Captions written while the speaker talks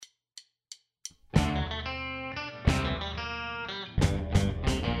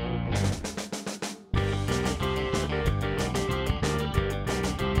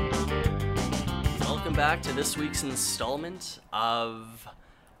back to this week's installment of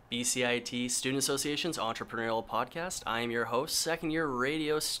BCIT Student Association's Entrepreneurial Podcast. I am your host, second-year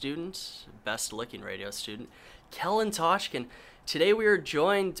radio student, best-looking radio student, Kellen Toshkin. Today we are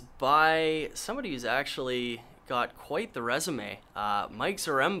joined by somebody who's actually got quite the resume, Mike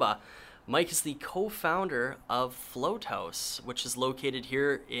Zaremba. Mike is the co-founder of Float House, which is located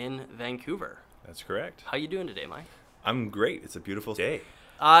here in Vancouver. That's correct. How you doing today, Mike? I'm great. It's a beautiful day.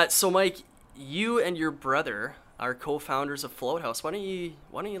 So Mike, you and your brother are co-founders of Float House. Why don't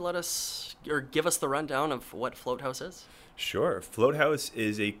you let us, or give us the rundown of what Float House is? Sure. Float House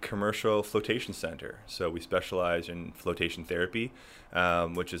is a commercial flotation center. So we specialize in flotation therapy,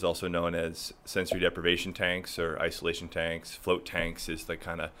 which is also known as sensory deprivation tanks or isolation tanks. Float tanks is the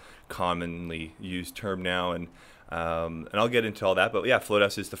kind of commonly used term now, and I'll get into all that. But yeah, Float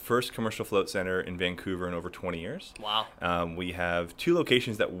House is the first commercial float center in Vancouver in over 20 years. Wow. We have two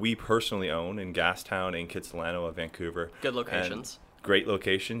locations that we personally own in Gastown and Kitsilano, Vancouver. Good locations. Great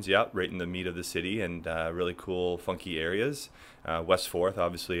locations, yeah, right in the meat of the city, and really cool, funky areas. West 4th,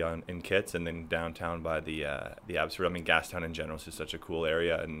 obviously, in Kitts, and then downtown by the Abbotsford. I mean, Gastown in general is just such a cool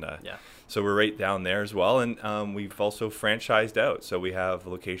area, and so we're right down there as well. And we've also franchised out, so we have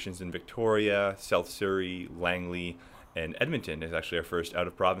locations in Victoria, South Surrey, Langley, and Edmonton is actually our first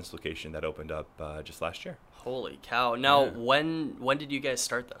out-of-province location that opened up just last year. Holy cow! Now, when did you guys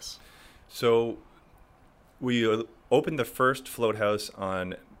start this? So we opened the first Float House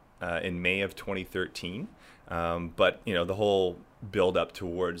in May of 2013, but the whole build up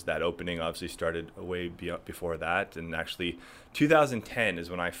towards that opening obviously started way before that, and actually 2010 is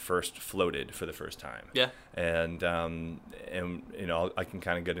when I first floated for the first time. Yeah. And I can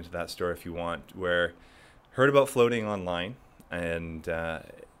kind of get into that story if you want, where heard about floating online and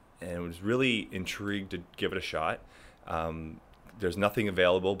was really intrigued to give it a shot. There's nothing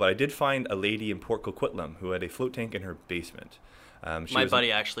available, but I did find a lady in Port Coquitlam who had a float tank in her basement. My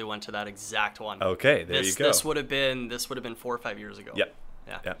buddy actually went to that exact one. Okay, there you go. This would have been 4 or 5 years ago. Yep.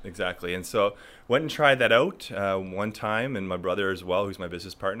 Yeah, exactly. And so went and tried that out one time, and my brother as well, who's my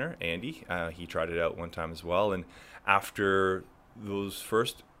business partner, Andy, he tried it out one time as well. And after those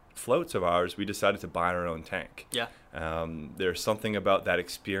first floats of ours, we decided to buy our own tank. Yeah. There's something about that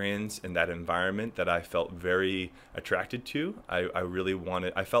experience and that environment that I felt very attracted to.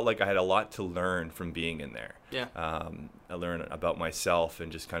 I felt like I had a lot to learn from being in there. Yeah. I learned about myself and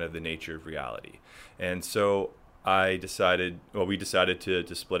just kind of the nature of reality. And so we decided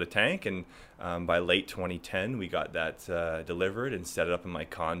to split a tank, and by late 2010 we got that delivered and set it up in my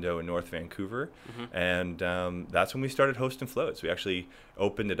condo in North Vancouver. Mm-hmm. And that's when we started hosting floats. We actually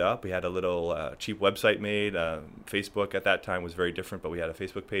opened it up. We had a little cheap website made. Facebook at that time was very different, but we had a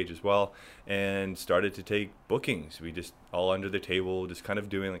Facebook page as well, and started to take bookings. We just all under the table, just kind of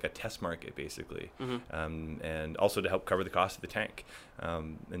doing like a test market basically. Mm-hmm. And also to help cover the cost of the tank.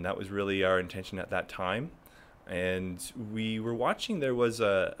 And that was really our intention at that time. And we were watching, there was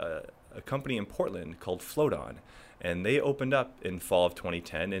a company in Portland called Float On, and they opened up in fall of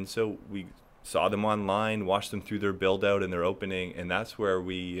 2010. And so we saw them online, watched them through their build out and their opening. And that's where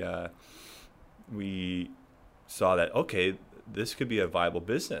we saw that, okay, this could be a viable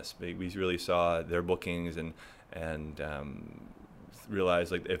business. We really saw their bookings and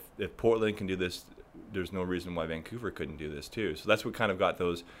realized like if Portland can do this, there's no reason why Vancouver couldn't do this too. So that's what kind of got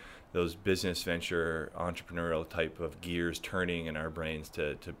those business venture entrepreneurial type of gears turning in our brains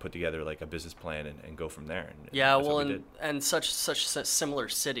to put together like a business plan and go from there. And such similar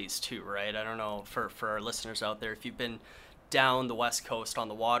cities too, right? I don't know for our listeners out there, if you've been down the West Coast on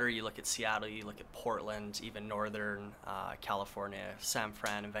the water, you look at Seattle, you look at Portland, even Northern California, San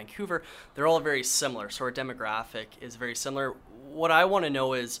Fran and Vancouver, they're all very similar. So our demographic is very similar. What I want to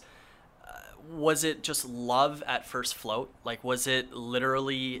know is, was it just love at first float? Like, was it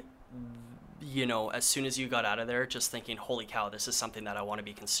literally, as soon as you got out of there, just thinking, holy cow, this is something that I want to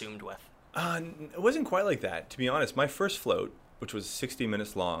be consumed with? It wasn't quite like that, to be honest. My first float, which was 60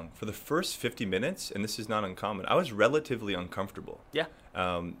 minutes long, for the first 50 minutes, and this is not uncommon, I was relatively uncomfortable. Yeah.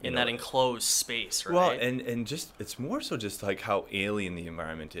 In that enclosed space, right? Well, and just, it's more so just like how alien the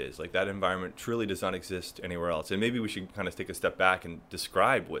environment is. Like that environment truly does not exist anywhere else. And maybe we should kind of take a step back and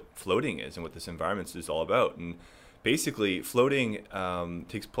describe what floating is and what this environment is all about. And basically, floating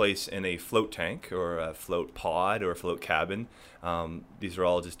takes place in a float tank or a float pod or a float cabin. These are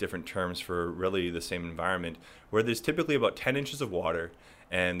all just different terms for really the same environment, where there's typically about 10 inches of water,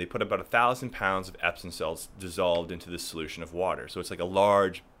 and they put about 1,000 pounds of Epsom salts dissolved into this solution of water. So it's like a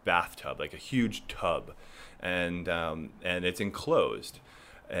large bathtub, like a huge tub, and it's enclosed.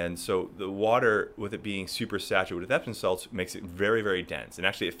 And so the water, with it being super saturated with Epsom salts, makes it very, very dense. And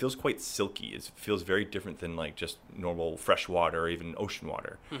actually, it feels quite silky. It feels very different than like just normal fresh water or even ocean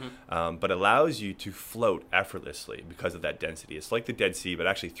water. But allows you to float effortlessly because of that density. It's like the Dead Sea, but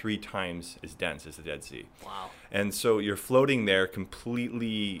actually 3 times as dense as the Dead Sea. Wow. And so you're floating there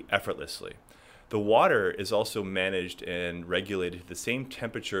completely effortlessly. The water is also managed and regulated to the same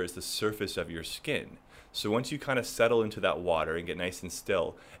temperature as the surface of your skin. So once you kind of settle into that water and get nice and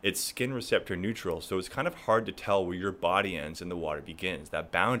still, it's skin receptor neutral. So it's kind of hard to tell where your body ends and the water begins.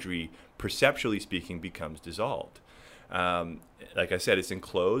 That boundary, perceptually speaking, becomes dissolved. Like I said, it's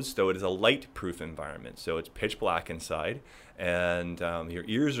enclosed, so it is a light-proof environment. So it's pitch black inside, and your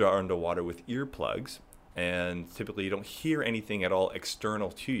ears are underwater with earplugs, and typically you don't hear anything at all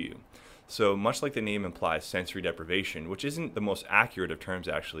external to you. So much like the name implies, sensory deprivation, which isn't the most accurate of terms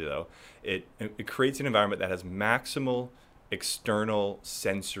actually though, it creates an environment that has maximal external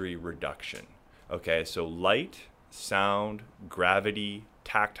sensory reduction. Okay, so light, sound, gravity,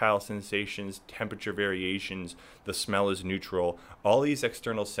 tactile sensations, temperature variations, the smell is neutral, all these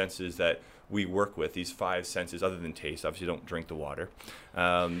external senses that we work with, these 5 senses other than taste, obviously don't drink the water,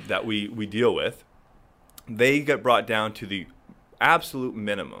 that we deal with, they get brought down to the absolute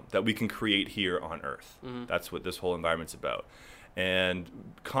minimum that we can create here on Earth. That's what this whole environment's about. And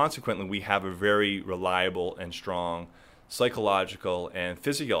consequently, we have a very reliable and strong psychological and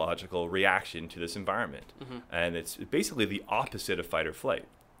physiological reaction to this environment. And it's basically the opposite of fight or flight.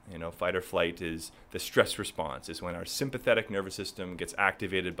 You know, fight or flight is the stress response. It's when our sympathetic nervous system gets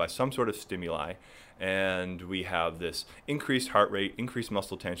activated by some sort of stimuli, and we have this increased heart rate, increased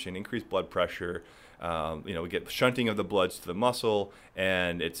muscle tension, increased blood pressure. We get shunting of the bloods to the muscle,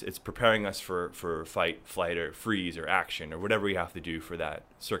 and it's preparing us for fight, flight, or freeze, or action, or whatever we have to do for that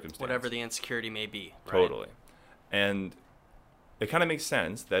circumstance. Whatever the insecurity may be. Right? Totally. And it kind of makes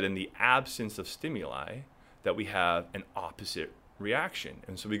sense that in the absence of stimuli, that we have an opposite reaction.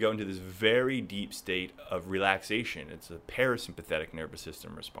 And so we go into this very deep state of relaxation. It's a parasympathetic nervous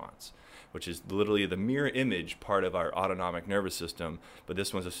system response, which is literally the mirror image part of our autonomic nervous system, but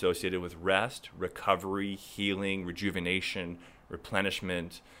this one's associated with rest, recovery, healing, rejuvenation,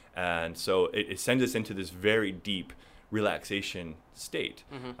 replenishment. And so it sends us into this very deep relaxation state,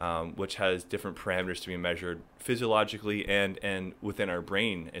 which has different parameters to be measured physiologically and within our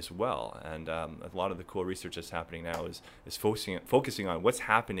brain as well. And a lot of the cool research that's happening now is focusing on what's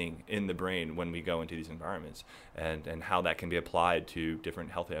happening in the brain when we go into these environments, and how that can be applied to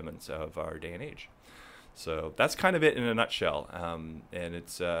different health elements of our day and age. So that's kind of it in a nutshell. And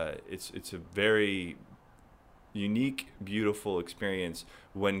it's a very unique, beautiful experience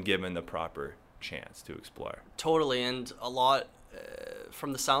when given the proper chance to explore. Totally, and a lot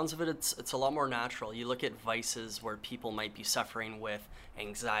from the sounds of it, it's a lot more natural. You look at vices where people might be suffering with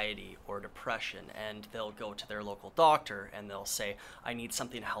anxiety or depression, and they'll go to their local doctor and they'll say, I need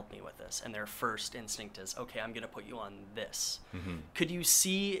something to help me with this, and their first instinct is, okay, I'm going to put you on this. Could you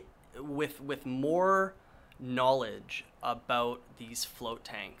see with more knowledge about these float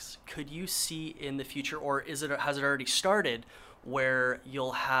tanks, could you see in the future, or has it already started, where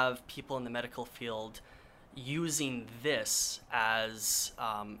you'll have people in the medical field using this as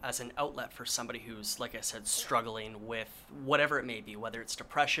an outlet for somebody who's, like I said, struggling with whatever it may be, whether it's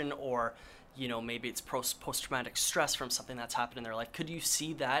depression or, maybe it's post-traumatic stress from something that's happened in their life. Could you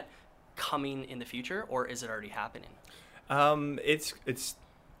see that coming in the future, or is it already happening? It's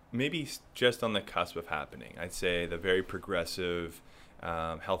maybe just on the cusp of happening. I'd say the very progressive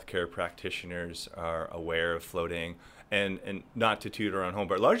healthcare practitioners are aware of floating. And not to toot our own home,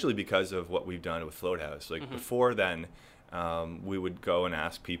 but largely because of what we've done with Float House. Like before then, we would go and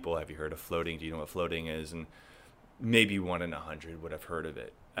ask people, have you heard of floating? Do you know what floating is? And maybe 1 in 100 would have heard of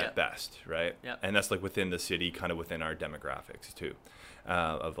it at best, right? Yep. And that's like within the city, kind of within our demographics too,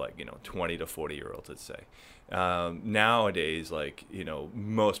 of 20 to 40-year-olds, let's say. Nowadays,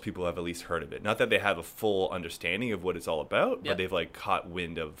 most people have at least heard of it. Not that they have a full understanding of what it's all about, but they've caught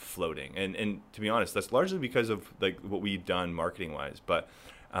wind of floating. And to be honest, that's largely because of what we've done marketing wise. But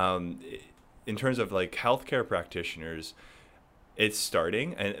in terms of healthcare practitioners, it's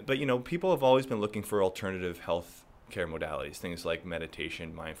starting. But people have always been looking for alternative health care modalities, things like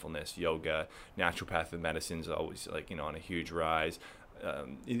meditation, mindfulness, yoga, naturopathic medicine's always on a huge rise.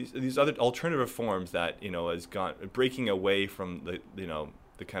 These other alternative forms that has gone breaking away from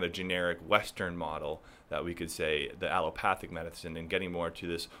the kind of generic Western model that we could say the allopathic medicine, and getting more to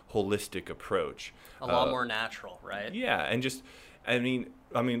this holistic approach. A lot more natural, right? Yeah, and just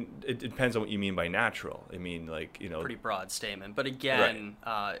It depends on what you mean by natural. I mean, like, you know, Pretty broad statement, but again,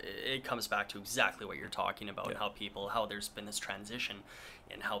 it comes back to exactly what you're talking about, and how there's been this transition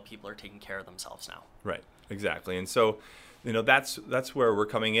in how people are taking care of themselves now. Right, exactly. And so, you know, that's where we're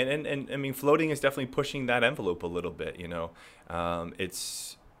coming in, and I mean, floating is definitely pushing that envelope a little bit. You know,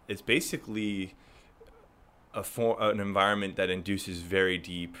 it's basically an environment that induces very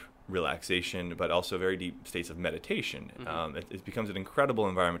deep relaxation, but also very deep states of meditation. It becomes an incredible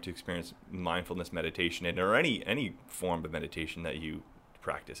environment to experience mindfulness meditation, or any form of meditation that you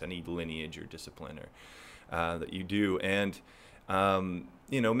practice, any lineage or discipline or that you do. And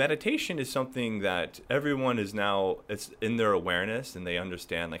you know, meditation is something that everyone is now, it's in their awareness, and they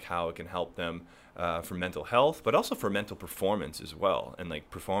understand like how it can help them for mental health, but also for mental performance as well, and like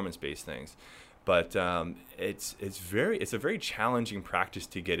performance-based things. But it's a very challenging practice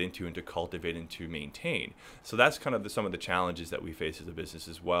to get into and to cultivate and to maintain. So that's kind of some of the challenges that we face as a business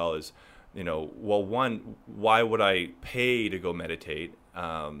as well. Is, you know, well, one, why would I pay to go meditate?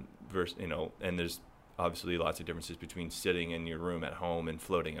 Versus, you know, and there's obviously lots of differences between sitting in your room at home and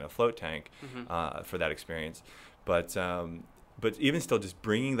floating in a float tank for that experience. But even still, just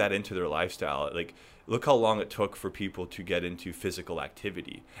bringing that into their lifestyle, like, look how long it took for people to get into physical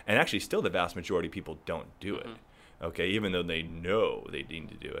activity. And actually, still the vast majority of people don't do it. Okay, even though they know they need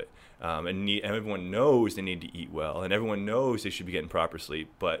to do it. And everyone knows they need to eat well, and everyone knows they should be getting proper sleep.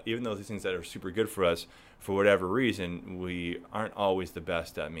 But even though these things that are super good for us, for whatever reason, we aren't always the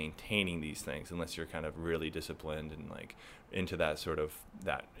best at maintaining these things unless you're kind of really disciplined and like into that sort of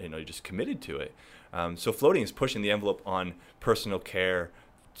that, you know, just committed to it. So floating is pushing the envelope on personal care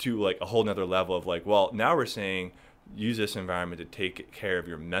to like a whole nother level of like, well, now we're saying use this environment to take care of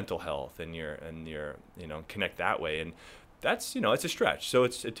your mental health and your you know, connect that way. And that's, you know, it's a stretch. So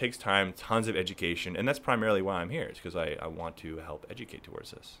it takes time, tons of education, and that's primarily why I'm here. It's because I want to help educate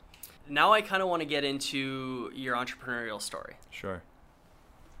towards this. Now I kind of want to get into your entrepreneurial story. Sure.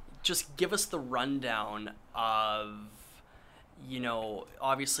 Just give us the rundown of, you know,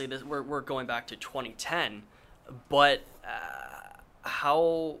 obviously we're going back to 2010, but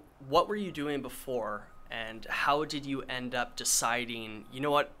what were you doing before, and how did you end up deciding, you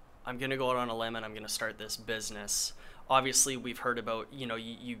know what, I'm going to go out on a limb and I'm going to start this business? Obviously, we've heard about, you know,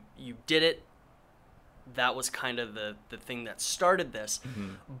 you did it. That was kind of the thing that started this.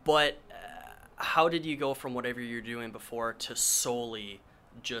 But how did you go from whatever you're doing before to solely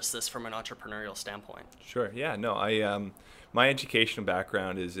just this from an entrepreneurial standpoint? Sure. Yeah. No, my educational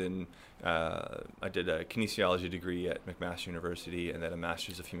background is in, I did a kinesiology degree at McMaster University, and then a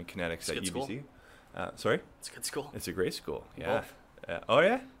master's of human kinetics at UBC. Sorry? It's a good school. It's a great school. Yeah. Both. Oh,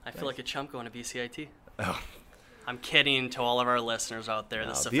 yeah? I feel like a chump going to BCIT. Oh. I'm kidding to all of our listeners out there.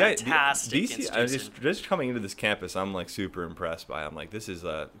 This is a fantastic institution. Just coming into this campus, I'm like super impressed by it. I'm like, this is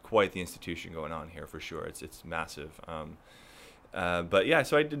quite the institution going on here for sure. It's massive. But yeah,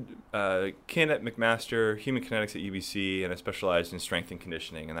 so I did kin at McMaster, human kinetics at UBC, and I specialized in strength and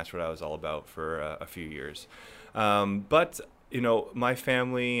conditioning, and that's what I was all about for a few years. But you know, my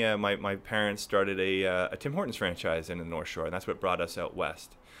family, my parents started a Tim Hortons franchise in the North Shore, and that's what brought us out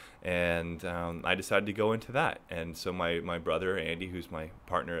west. And I decided to go into that. And so my brother, Andy, who's my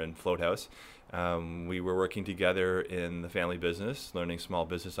partner in Float House, we were working together in the family business, learning small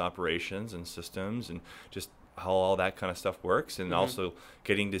business operations and systems and just how all that kind of stuff works, and also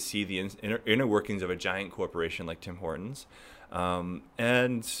getting to see the inner workings of a giant corporation like Tim Hortons.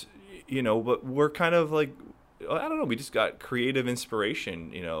 And, you know, but we're kind of like, I don't know, we just got creative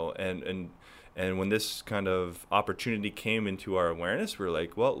inspiration, you know, and when this kind of opportunity came into our awareness, we were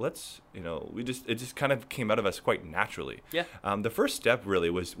like, well, let's, you know, it just kind of came out of us quite naturally. Yeah. The first step really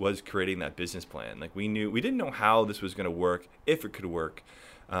was creating that business plan. Like we didn't know how this was going to work, if it could work.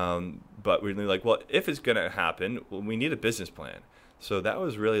 But we were like, well, if it's going to happen, well, we need a business plan. So that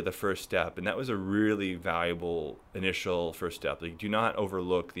was really the first step. And that was a really valuable initial first step. Like, do not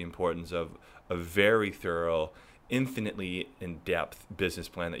overlook the importance of a very thorough, infinitely in-depth business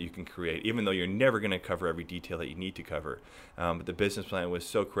plan that you can create, even though you're never going to cover every detail that you need to cover. But the business plan was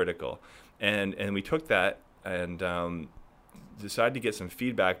so critical. And we took that and decided to get some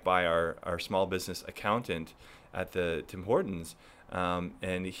feedback by our small business accountant at the Tim Hortons.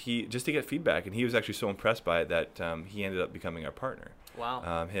 And he, just to get feedback, and he was actually so impressed by it that he ended up becoming our partner.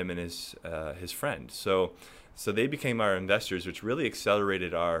 Wow. Him and his friend. So they became our investors, which really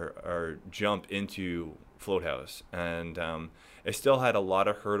accelerated our jump into Float House. And it still had a lot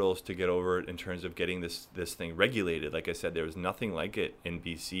of hurdles to get over in terms of getting this thing regulated. Like I said, there was nothing like it in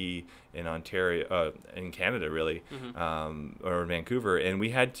BC, in Ontario, in Canada really, or Vancouver. And we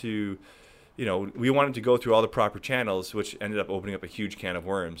had to we wanted to go through all the proper channels, which ended up opening up a huge can of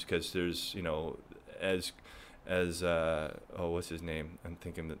worms because there's, what's his name? I'm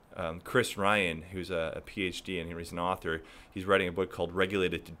thinking that Chris Ryan, who's a PhD and he's an author. He's writing a book called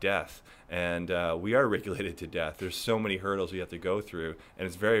Regulated to Death, and we are regulated to death. There's so many hurdles we have to go through, and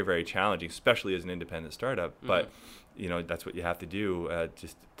it's very, very challenging, especially as an independent startup. Mm-hmm. But that's what you have to do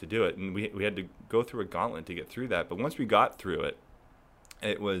just to do it. And we had to go through a gauntlet to get through that. But once we got through it,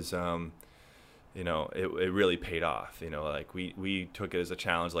 it was it really paid off. Like we took it as a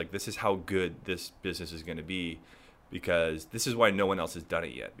challenge. Like, this is how good this business is going to be, because this is why no one else has done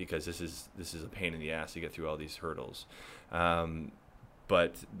it yet. Because this is a pain in the ass to get through all these hurdles.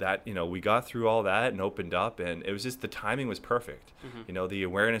 But that, we got through all that and opened up, and it was just, the timing was perfect. Mm-hmm. The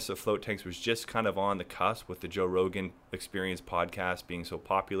awareness of float tanks was just kind of on the cusp with the Joe Rogan Experience podcast being so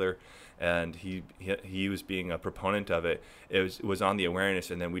popular, and he was being a proponent of it. It was on the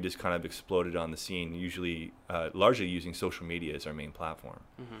awareness, and then we just kind of exploded on the scene, usually largely using social media as our main platform.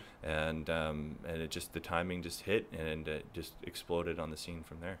 Mm-hmm. And it just, the timing just hit, and it just exploded on the scene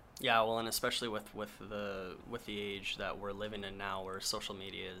from there. Yeah, well, and especially with the age that we're living in now, where social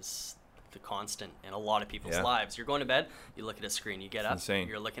media is the constant in a lot of people's lives. You're going to bed, you look at a screen. You get up, insane.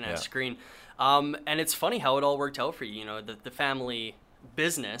 You're looking at a screen. And it's funny how it all worked out for you. The family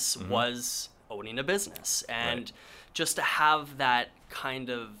business mm-hmm. was owning a business, and just to have that kind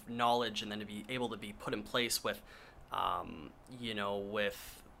of knowledge, and then to be able to be put in place with,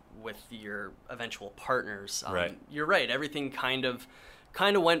 with your eventual partners. You're right. Everything kind of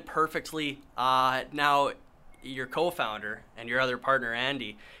went perfectly. Now, your co-founder and your other partner,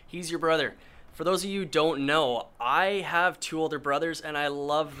 Andy, he's your brother. For those of you who don't know, I have 2 older brothers, and I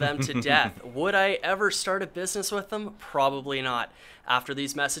love them to death. Would I ever start a business with them? Probably not. After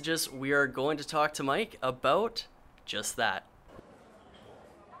these messages, we are going to talk to Mike about just that.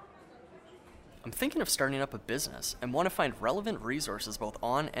 I'm thinking of starting up a business and want to find relevant resources both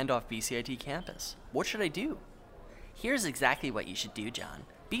on and off BCIT campus. What should I do? Here's exactly what you should do, John.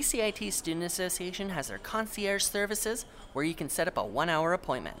 BCIT Student Association has their concierge services where you can set up a 1-hour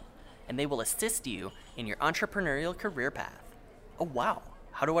appointment, and they will assist you in your entrepreneurial career path. Oh, wow.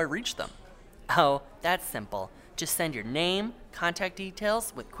 How do I reach them? Oh, that's simple. Just send your name, contact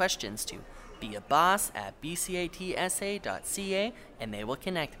details with questions to beaboss@bcitsa.ca, and they will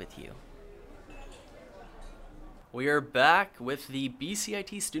connect with you. We are back with the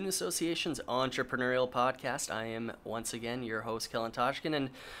BCIT Student Association's Entrepreneurial Podcast. I am once again your host, Kellen Toshkin,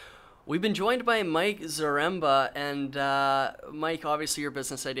 and we've been joined by Mike Zaremba. And Mike, obviously your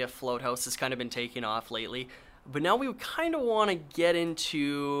business idea, Float House, has kind of been taking off lately. But now we kind of want to get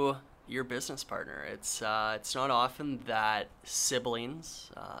into your business partner. It's not often that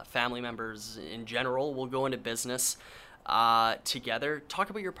siblings, family members in general, will go into business together. Talk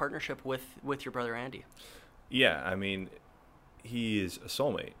about your partnership with your brother, Andy. Yeah, I mean, he is a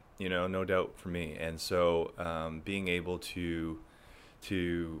soulmate, no doubt for me. And so being able to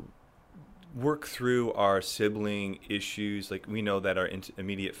work through our sibling issues, like, we know that our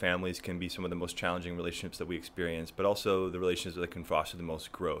immediate families can be some of the most challenging relationships that we experience, but also the relationships that can foster the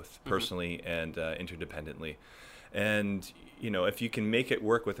most growth personally and interdependently. And, if you can make it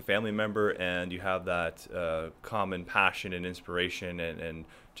work with a family member and you have that common passion and inspiration and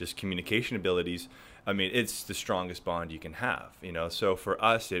just communication abilities, I mean, it's the strongest bond you can have, So for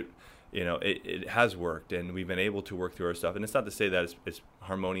us, it has worked, and we've been able to work through our stuff. And it's not to say that it's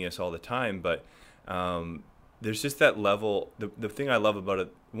harmonious all the time, but there's just that level. The thing I love about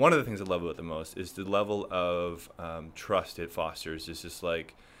it, one of the things I love about it the most, is the level of trust it fosters. It's just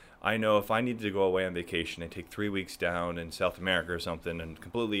like, I know if I needed to go away on vacation and take 3 weeks down in South America or something and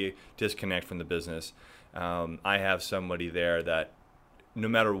completely disconnect from the business, I have somebody there that no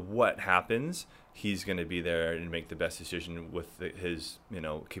matter what happens, he's going to be there and make the best decision with his,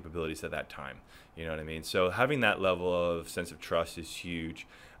 capabilities at that time. You know what I mean? So having that level of sense of trust is huge.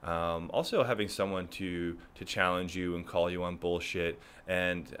 Also having someone to challenge you and call you on bullshit,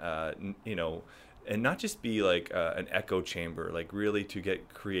 and and not just be like an echo chamber, like really to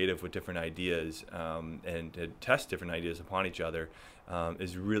get creative with different ideas and to test different ideas upon each other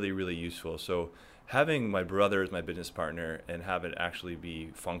is really, really useful. So having my brother as my business partner and have it actually be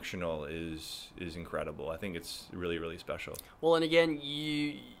functional is incredible. I think it's really, really special. Well, and again,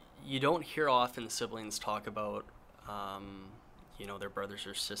 you don't hear often siblings talk about their brothers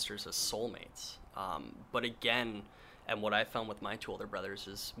or sisters as soulmates. But again, and what I found with my 2 older brothers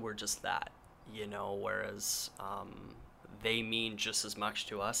is we're just that, whereas they mean just as much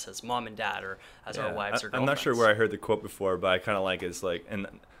to us as mom and dad or as our wives or girlfriends. I'm not sure where I heard the quote before, but I kind of like it. It's like, and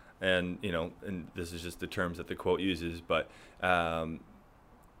this is just the terms that the quote uses, but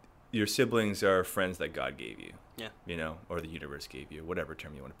your siblings are friends that God gave you. Yeah. You know, or the universe gave you, whatever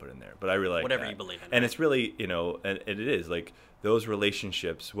term you want to put in there. But I really like Whatever that. you believe in. And right? it's really, you know, and it is like those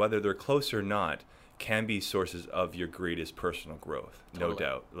relationships, whether they're close or not, can be sources of your greatest personal growth. No Totally.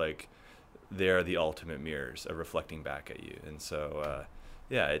 doubt. Like they're the ultimate mirrors of reflecting back at you. And so,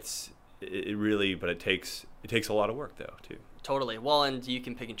 yeah, it really, but it takes a lot of work though too. Totally. Well, and you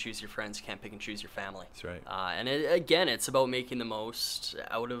can pick and choose your friends. You can't pick and choose your family. That's right. And again, it's about making the most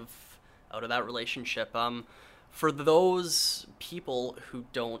out of that relationship. For those people who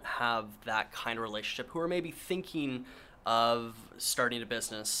don't have that kind of relationship, who are maybe thinking of starting a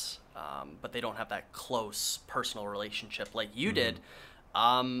business, but they don't have that close personal relationship like you did,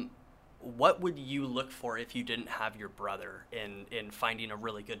 what would you look for if you didn't have your brother in finding a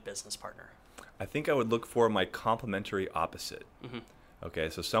really good business partner? I think I would look for my complementary opposite. Okay,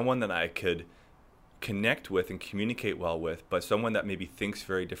 so someone that I could connect with and communicate well with, but someone that maybe thinks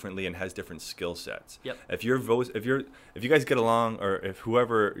very differently and has different skill sets. Yep. If you guys get along, or if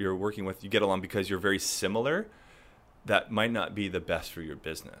whoever you're working with, you get along because you're very similar, that might not be the best for your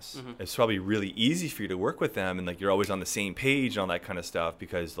business. It's probably really easy for you to work with them, and like you're always on the same page and all that kind of stuff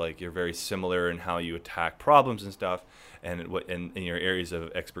because like you're very similar in how you attack problems and stuff, and what in your areas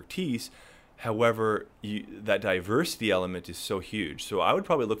of expertise. However, that diversity element is so huge. So I would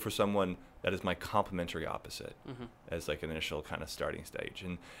probably look for someone that is my complementary opposite as like an initial kind of starting stage.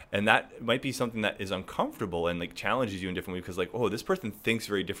 And that might be something that is uncomfortable and like challenges you in different ways because like, oh, this person thinks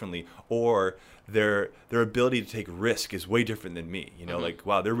very differently, or their ability to take risk is way different than me. You know, like,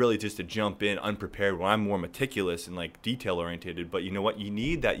 wow, they're really just to jump in unprepared where I'm more meticulous and like detail oriented. But you know what? You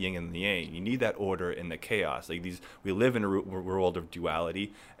need that yin and the yang. You need that order in the chaos. Like we live in a world of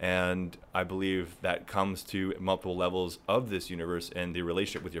duality, and I believe that comes to multiple levels of this universe, and the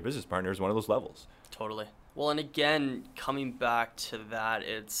relationship with your business partner is one of those levels. Totally. Well, and again, coming back to that,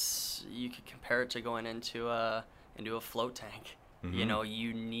 you could compare it to going into a float tank. You know,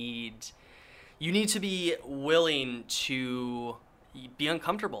 you need to be willing to be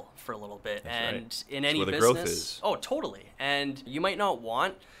uncomfortable for a little bit. That's and right. in That's any where the business, growth is. oh, totally. And you might not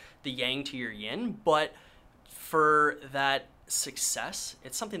want the yang to your yin, but for that success,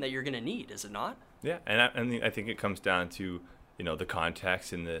 it's something that you're going to need, is it not? Yeah, and I think it comes down to, you know, the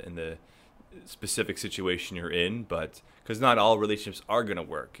context and the specific situation you're in, but because not all relationships are going to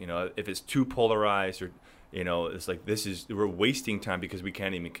work. You know, if it's too polarized, or you know, it's like we're wasting time because we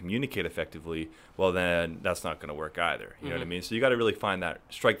can't even communicate effectively, well then that's not going to work either. You know what I mean? So you got to really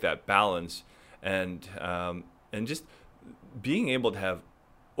strike that balance, and just being able to have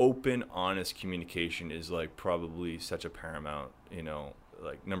open, honest communication is like probably such a paramount, you know,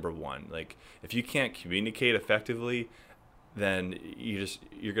 like number one. Like if you can't communicate effectively, then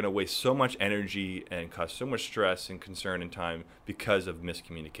you're going to waste so much energy and cause so much stress and concern and time because of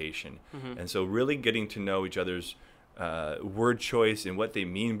miscommunication. And so really getting to know each other's word choice and what they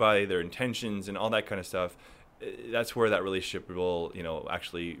mean by their intentions and all that kind of stuff, that's where that relationship will, you know,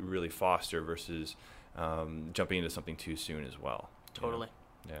 actually really foster versus jumping into something too soon as well. Totally.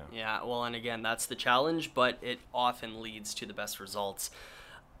 You know? Yeah, well, and again, that's the challenge, but it often leads to the best results.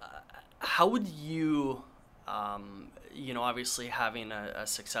 How would you, you know, obviously having a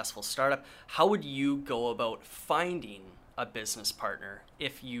successful startup, how would you go about finding a business partner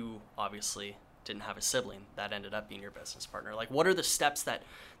if you obviously didn't have a sibling that ended up being your business partner? Like, what are the steps that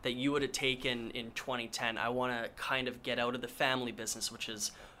you would have taken in 2010? I want to kind of get out of the family business, which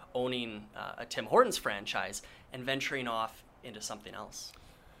is owning a Tim Hortons franchise, and venturing off into something else.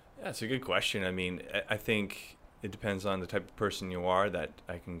 Yeah, it's a good question. I mean, I think it depends on the type of person you are that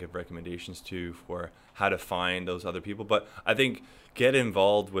I can give recommendations to for how to find those other people. But I think get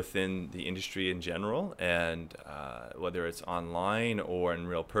involved within the industry in general, and whether it's online or in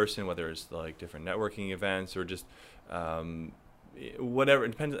real person, whether it's like different networking events or just whatever.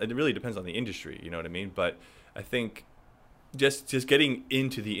 It depends. It really depends on the industry. You know what I mean? But I think just getting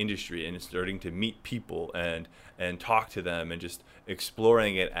into the industry and starting to meet people and talk to them and just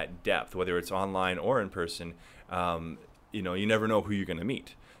exploring it at depth, whether it's online or in person, you know, you never know who you're going to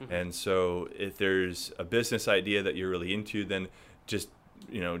meet. And so if there's a business idea that you're really into, then just,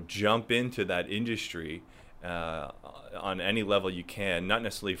 you know, jump into that industry on any level you can, not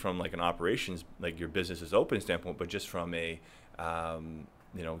necessarily from like an operations, like your business is open standpoint, but just from a,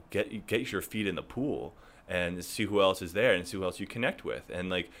 you know, get your feet in the pool and see who else is there and see who else you connect with. And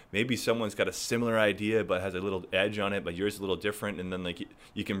like maybe someone's got a similar idea but has a little edge on it, but yours is a little different, and then like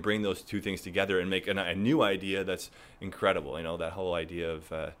you can bring those two things together and make a new idea that's incredible. You know, that whole idea of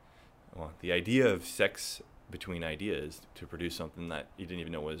the idea of sex between ideas to produce something that you didn't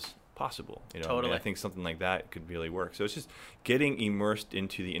even know was possible. You know, Totally. I think something like that could really work. So it's just getting immersed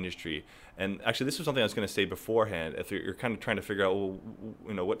into the industry. And actually, this was something I was going to say beforehand. If you're kind of trying to figure out, well,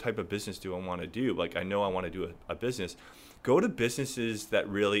 you know, what type of business do I want to do? Like, I know I want to do a business. Go to businesses that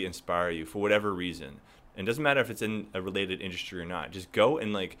really inspire you for whatever reason. And it doesn't matter if it's in a related industry or not. Just go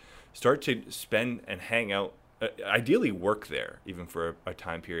and like start to spend and hang out. Ideally work there even for a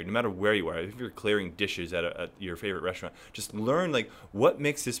time period, no matter where you are. If you're clearing dishes at your favorite restaurant, just learn like what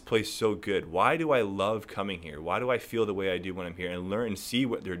makes this place so good. Why do I love coming here? Why do I feel the way I do when I'm here? And learn and see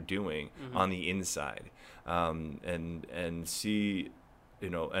what they're doing on the inside, and see, you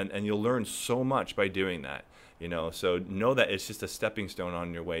know, and you'll learn so much by doing that. You know, so know that it's just a stepping stone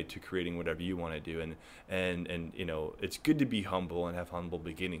on your way to creating whatever you want to do. And you know, it's good to be humble and have humble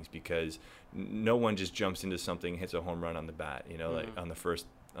beginnings, because no one just jumps into something, hits a home run on the bat, you know, like on the first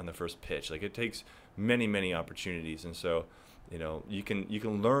pitch. Like, it takes many opportunities. And so, you know, you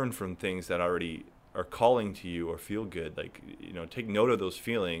can learn from things that already are calling to you or feel good. Like, you know, take note of those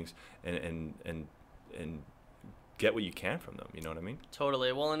feelings and get what you can from them. You know what I mean?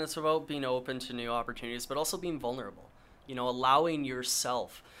 Totally. Well, and it's about being open to new opportunities, but also being vulnerable. You know, allowing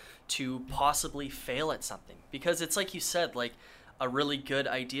yourself to possibly fail at something. Because it's like you said, like, a really good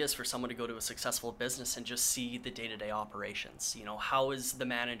idea is for someone to go to a successful business and just see the day-to-day operations. You know, how is the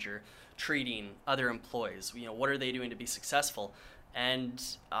manager treating other employees? You know, what are they doing to be successful? And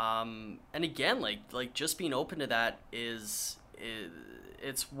again, like just being open to that is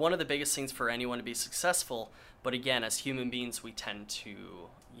it's one of the biggest things for anyone to be successful. But again, as human beings, we tend to,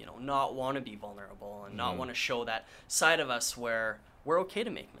 you know, not want to be vulnerable and not want to show that side of us where we're okay to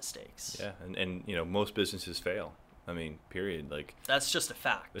make mistakes. Yeah, and you know, most businesses fail. I mean, period. Like, that's just a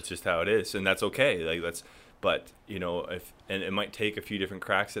fact. That's just how it is, and that's okay. Like, but you know, and it might take a few different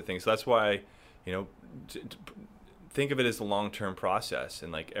cracks at things. So that's why, you know, think of it as a long-term process,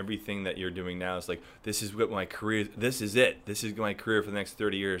 and like everything that you're doing now is like, this is what my career. This is it. This is my career for the next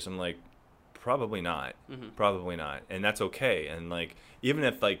 30 years. I'm like, probably not. Probably not, and that's okay. And like, even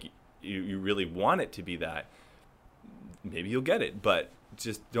if like you really want it to be that, maybe you'll get it, but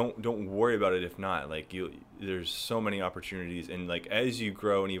just don't worry about it if not. Like, there's so many opportunities, and like as you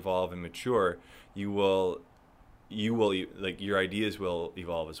grow and evolve and mature, you will like, your ideas will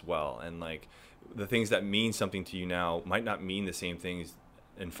evolve as well, and like the things that mean something to you now might not mean the same things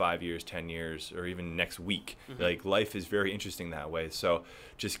in 5 years, 10 years, or even next week. Like, life is very interesting that way. So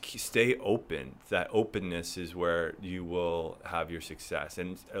just stay open. That openness is where you will have your success,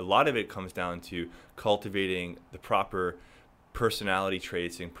 and a lot of it comes down to cultivating the proper personality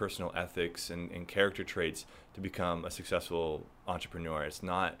traits and personal ethics and character traits to become a successful entrepreneur. It's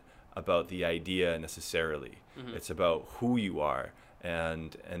not about the idea necessarily. It's about who you are,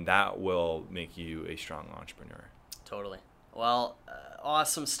 and that will make you a strong entrepreneur. Totally. Well,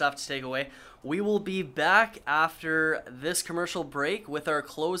 awesome stuff to take away. We will be back after this commercial break with our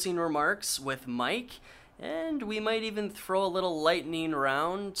closing remarks with Mike, and we might even throw a little lightning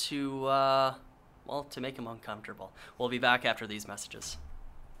round to make him uncomfortable. We'll be back after these messages.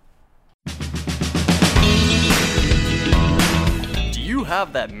 Do you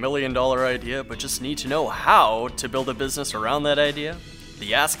have that $1 million idea but just need to know how to build a business around that idea?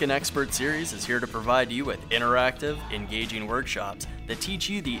 The Ask an Expert series is here to provide you with interactive, engaging workshops that teach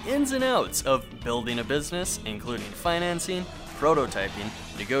you the ins and outs of building a business, including financing, prototyping,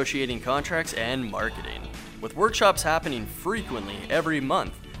 negotiating contracts, and marketing. With workshops happening frequently every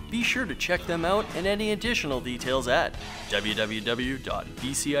month, be sure to check them out and any additional details at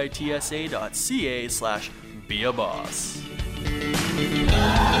www.bcitsa.ca/beaboss.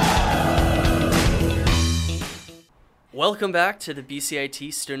 Welcome back to the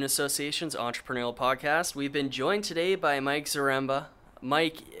BCIT Student Association's Entrepreneurial Podcast. We've been joined today by Mike Zaremba.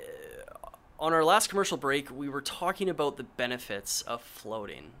 Mike, on our last commercial break, we were talking about the benefits of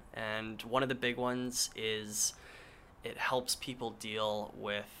floating. And one of the big ones is it helps people deal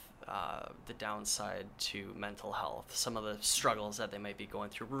with the downside to mental health, some of the struggles that they might be going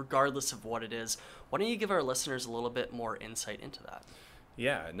through, regardless of what it is. Why don't you give our listeners a little bit more insight into that?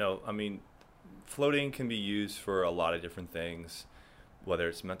 Yeah, no, I mean, floating can be used for a lot of different things, whether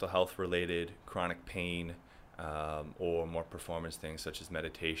it's mental health related, chronic pain, or more performance things such as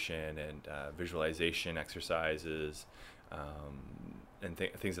meditation and visualization exercises, and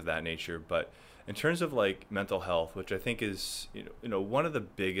things of that nature. But in terms of like mental health, which I think is one of the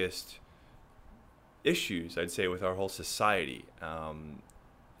biggest issues I'd say with our whole society,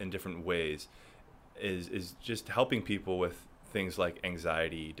 in different ways, is just helping people with things like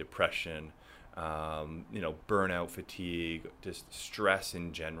anxiety, depression, burnout, fatigue, just stress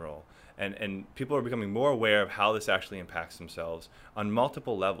in general. And people are becoming more aware of how this actually impacts themselves on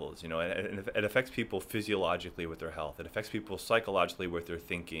multiple levels. And it affects people physiologically with their health. It affects people psychologically with their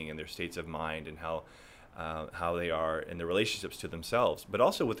thinking and their states of mind and how they are in their relationships to themselves, but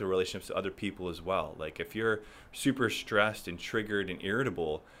also with their relationships to other people as well. Like if you're super stressed and triggered and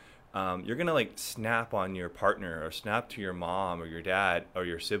irritable, you're going to like snap on your partner or snap to your mom or your dad or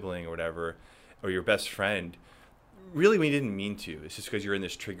your sibling or whatever, or your best friend. Really, we didn't mean to. It's just because you're in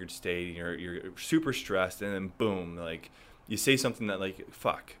this triggered state and you're super stressed, and then boom, like you say something that like,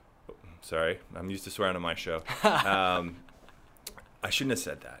 fuck. Sorry, I'm used to swearing on my show. I shouldn't have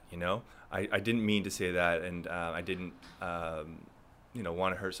said that, I didn't mean to say that, and I didn't,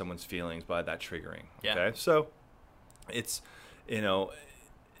 want to hurt someone's feelings by that triggering. Yeah. Okay, so it's,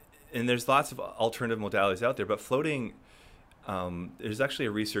 and there's lots of alternative modalities out there, but floating, there's actually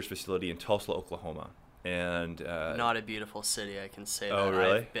a research facility in Tulsa, Oklahoma. And not a beautiful city, I can say that. Oh,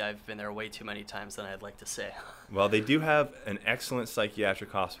 really? I've been there way too many times than I'd like to say. Well, they do have an excellent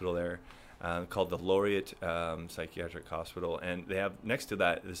psychiatric hospital there called the Laureate Psychiatric Hospital. And they have next to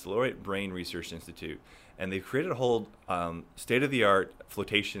that this Laureate Brain Research Institute. And they've created a whole state-of-the-art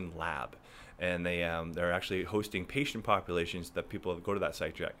flotation lab. And they're actually hosting patient populations that people go to that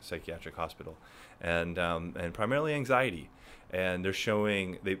psychiatric hospital. And primarily anxiety. And they're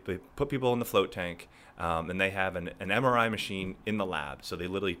showing, they put people in the float tank, and they have an MRI machine in the lab. So they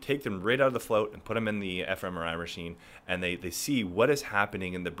literally take them right out of the float and put them in the fMRI machine, and they see what is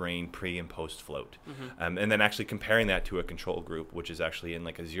happening in the brain pre and post float. Mm-hmm. And then actually comparing that to a control group, which is actually in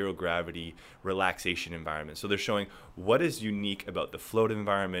like a zero gravity relaxation environment. So they're showing what is unique about the float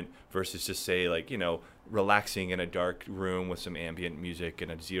environment versus just say like, relaxing in a dark room with some ambient music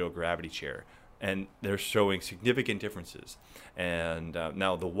and a zero gravity chair. And they're showing significant differences. And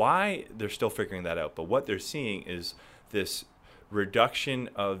now the why, they're still figuring that out. But what they're seeing is this reduction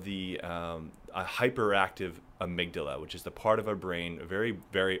of the a hyperactive amygdala, which is the part of our brain, a very,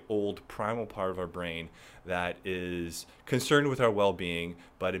 very old primal part of our brain that is concerned with our well-being.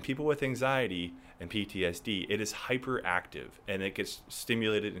 But in people with anxiety and PTSD, it is hyperactive, and it gets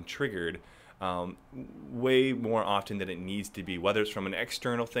stimulated and triggered way more often than it needs to be, whether it's from an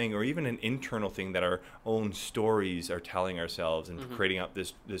external thing or even an internal thing that our own stories are telling ourselves and mm-hmm. creating up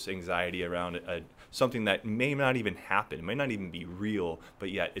this anxiety around something that may not even happen. It may not even be real, but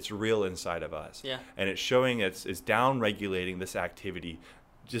yet it's real inside of us. Yeah. And it's showing it's down-regulating this activity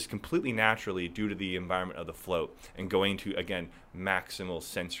just completely naturally due to the environment of the float and going to, again, maximal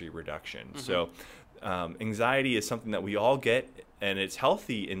sensory reduction. Mm-hmm. So anxiety is something that we all get, and it's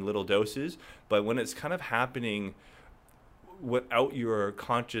healthy in little doses, but when it's kind of happening without your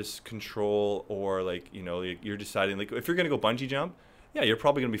conscious control, or like, you're deciding, like if you're going to go bungee jump, yeah, you're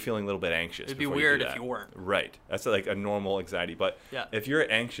probably going to be feeling a little bit anxious. It'd be weird if you weren't. Right. That's like a normal anxiety. But yeah. If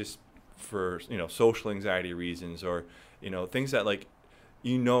you're anxious for, social anxiety reasons, or, things that like,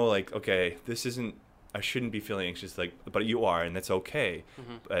 like, okay, this isn't, I shouldn't be feeling anxious, but you are, and that's okay.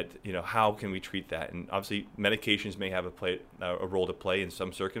 Mm-hmm. But how can we treat that? And obviously, medications may have a role to play in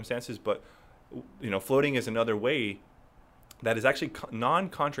some circumstances. But floating is another way that is actually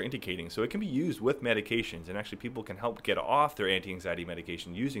non-contraindicating. So it can be used with medications, and actually people can help get off their anti-anxiety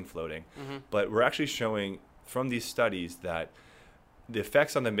medication using floating. Mm-hmm. But we're actually showing from these studies that the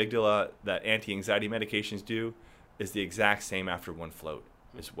effects on the amygdala that anti-anxiety medications do is the exact same after one float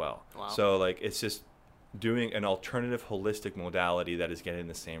as well. Wow. So like it's just doing an alternative holistic modality that is getting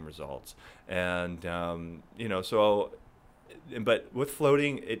the same results. And but with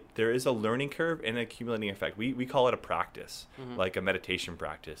floating, there is a learning curve and an accumulating effect. We call it a practice, mm-hmm. like a meditation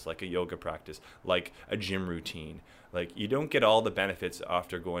practice, like a yoga practice, like a gym routine. Like you don't get all the benefits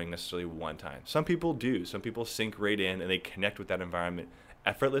after going necessarily one time. Some people do. Some people sink right in and they connect with that environment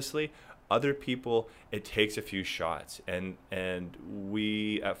effortlessly. Other people, it takes a few shots. And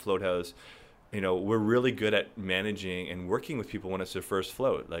we at Float House, we're really good at managing and working with people when it's their first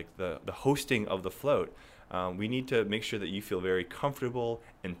float, like the hosting of the float. We need to make sure that you feel very comfortable,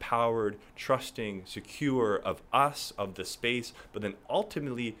 empowered, trusting, secure of us, of the space, but then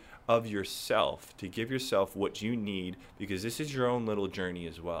ultimately of yourself, to give yourself what you need, because this is your own little journey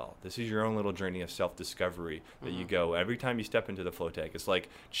as well. This is your own little journey of self-discovery that mm-hmm. you go. Every time you step into the float tank, it's like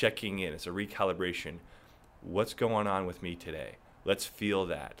checking in. It's a recalibration. What's going on with me today? Let's feel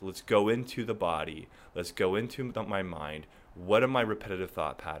that. Let's go into the body. Let's go into my mind. What are my repetitive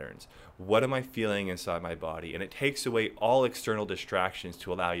thought patterns? What am I feeling inside my body? And it takes away all external distractions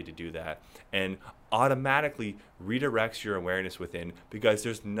to allow you to do that, and automatically redirects your awareness within, because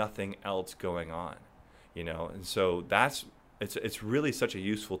there's nothing else going on, And so it's really such a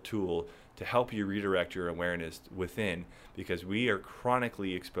useful tool to help you redirect your awareness within, because we are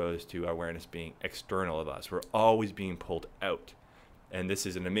chronically exposed to our awareness being external of us. We're always being pulled out. And this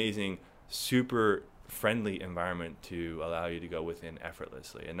is an amazing, super friendly environment to allow you to go within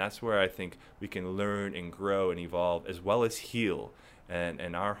effortlessly. And that's where I think we can learn and grow and evolve as well as heal.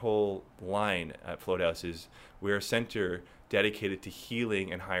 And our whole line at Float House is we're a center dedicated to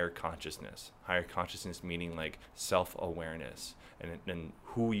healing and higher consciousness. Higher consciousness meaning like self-awareness and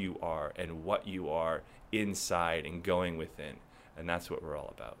who you are and what you are inside and going within. And that's what we're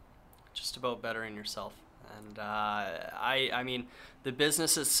all about. Just about bettering yourself. And I mean, the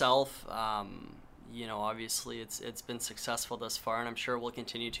business itself, you know, obviously it's been successful thus far, and I'm sure it will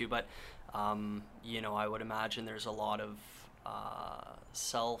continue to. But you know, I would imagine there's a lot of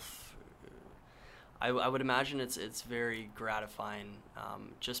I would imagine it's very gratifying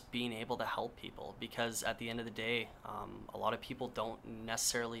just being able to help people, because at the end of the day, a lot of people don't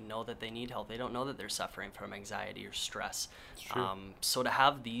necessarily know that they need help. They don't know that they're suffering from anxiety or stress. So to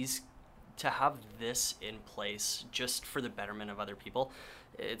have this in place just for the betterment of other people,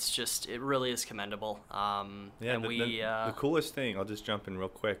 it really is commendable. The coolest thing, I'll just jump in real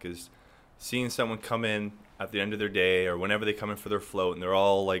quick, is seeing someone come in at the end of their day or whenever they come in for their float, and they're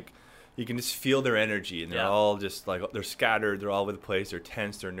all like, you can just feel their energy, and they're all just like, they're scattered, they're all over the place, they're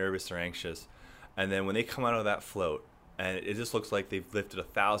tense, they're nervous, they're anxious. And then when they come out of that float, and it just looks like they've lifted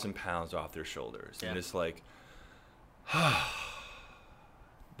 1,000 pounds off their shoulders, and it's like,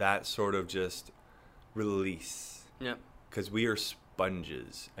 that sort of just release. Yep. Because we are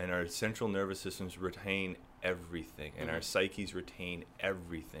sponges, and our central nervous systems retain everything, and our psyches retain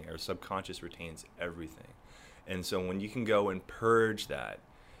everything. Our subconscious retains everything. And so when you can go and purge that,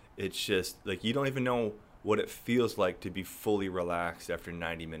 it's just like you don't even know what it feels like to be fully relaxed after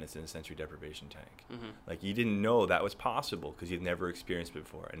 90 minutes in a sensory deprivation tank. Like you didn't know that was possible because you've never experienced it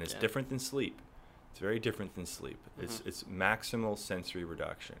before. And it's different than sleep. It's very different than sleep. It's maximal sensory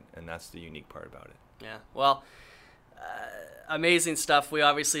reduction, and that's the unique part about it. Yeah. Well, amazing stuff. We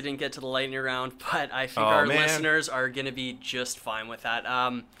obviously didn't get to the lightning round, but I think our listeners are going to be just fine with that.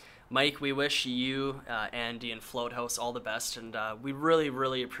 Mike, we wish you, Andy, and Float House all the best, and we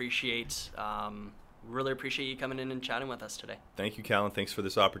really appreciate you coming in and chatting with us today. Thank you, Callan. Thanks for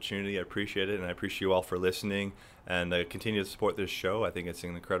this opportunity. I appreciate it, and I appreciate you all for listening, and continue to support this show. I think it's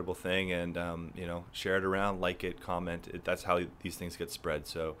an incredible thing, and you know, share it around, like it, comment. That's how these things get spread.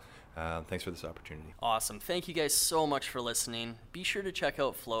 So thanks for this opportunity. Awesome. Thank you guys so much for listening. Be sure to check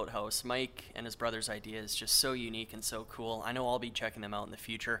out Float House. Mike and his brother's idea is just so unique and so cool. I know I'll be checking them out in the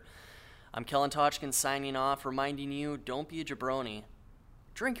future. I'm Kellen Tochkin signing off, reminding you, don't be a jabroni,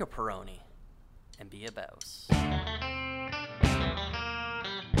 drink a Peroni, and be a bouse.